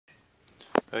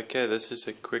Okay, this is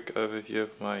a quick overview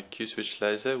of my Q-switch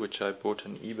laser, which I bought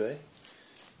on eBay.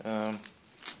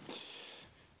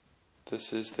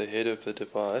 This is the head of the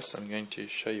device. I'm going to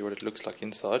show you what it looks like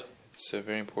inside. It's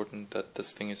very important that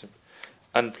this thing is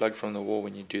unplugged from the wall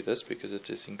when you do this, because it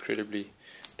is incredibly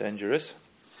dangerous.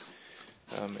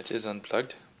 It is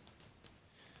unplugged.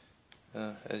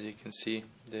 As you can see,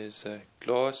 there's a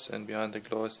glass, and behind the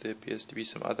glass there appears to be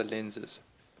some other lenses.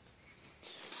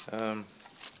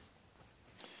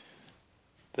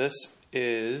 This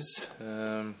is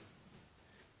the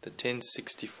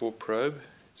 1064 probe.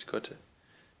 It's got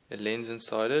a lens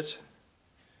inside it.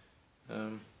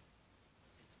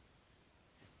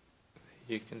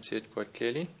 You can see it quite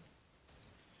clearly,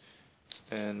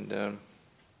 and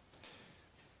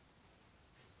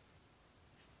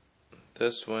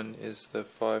this one is the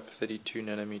 532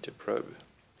 nanometer probe.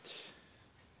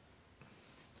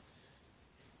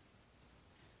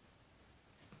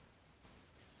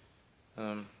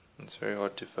 It's very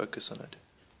hard to focus on it.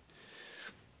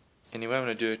 Anyway, I'm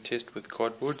going to do a test with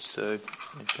cardboard, so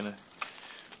I'm going to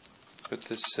put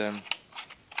this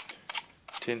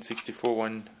 1064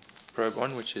 one probe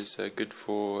on, which is good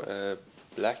for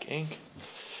black ink.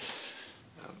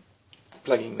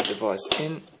 Plugging the device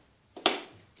in,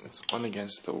 it's on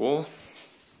against the wall.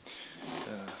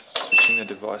 Switching the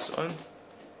device on.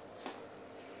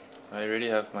 I already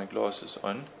have my glasses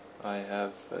on. I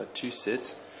have two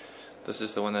sets. This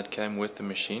is the one that came with the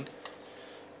machine.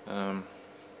 The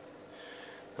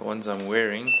ones I'm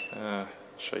wearing, I'll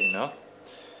show you now.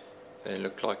 They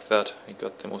look like that. I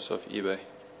got them also off eBay.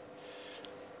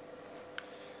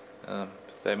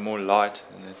 They're more light,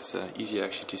 and it's easier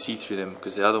actually to see through them,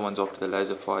 because the other ones, after the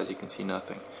laser fires, you can see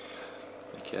nothing.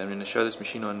 Okay, I'm going to show this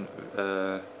machine on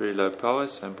very low power,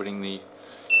 so I'm putting the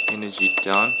energy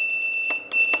down.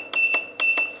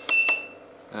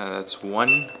 That's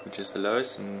 1, which is the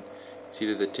lowest, and it's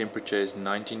either the temperature is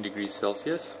 19 degrees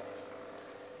Celsius.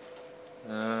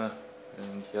 And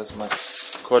here's my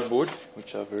cardboard,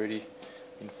 which I've already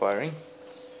been firing.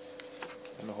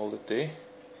 I'm going to hold it there.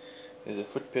 There's a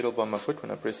foot pedal by my foot.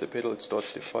 When I press the pedal, it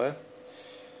starts to fire.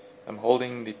 I'm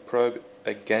holding the probe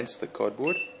against the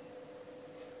cardboard.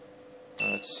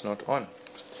 It's not on.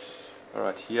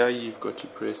 Alright, here you've got to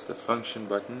press the function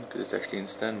button, because it's actually in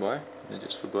standby. I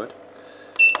just forgot.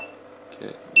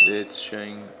 Okay, there it's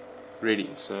showing ready,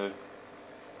 so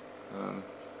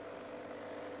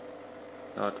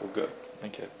now it will go.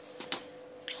 Okay,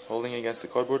 holding against the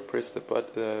cardboard, press the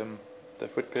foot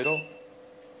pedal.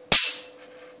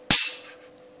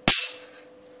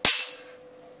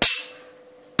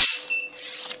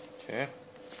 Okay,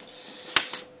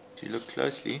 if you look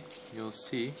closely, you'll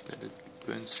see that it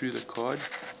burns through the card,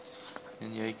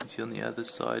 and yeah, you can see on the other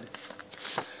side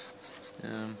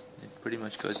it pretty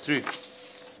much goes through.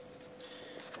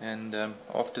 And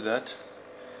after that,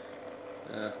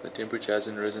 the temperature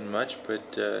hasn't risen much,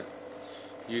 but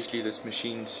usually this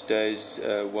machine stays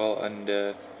well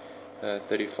under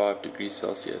 35 degrees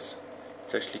Celsius.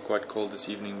 It's actually quite cold this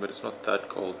evening, but it's not that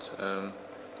cold.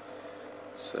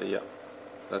 So yeah,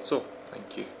 that's all.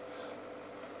 Thank you.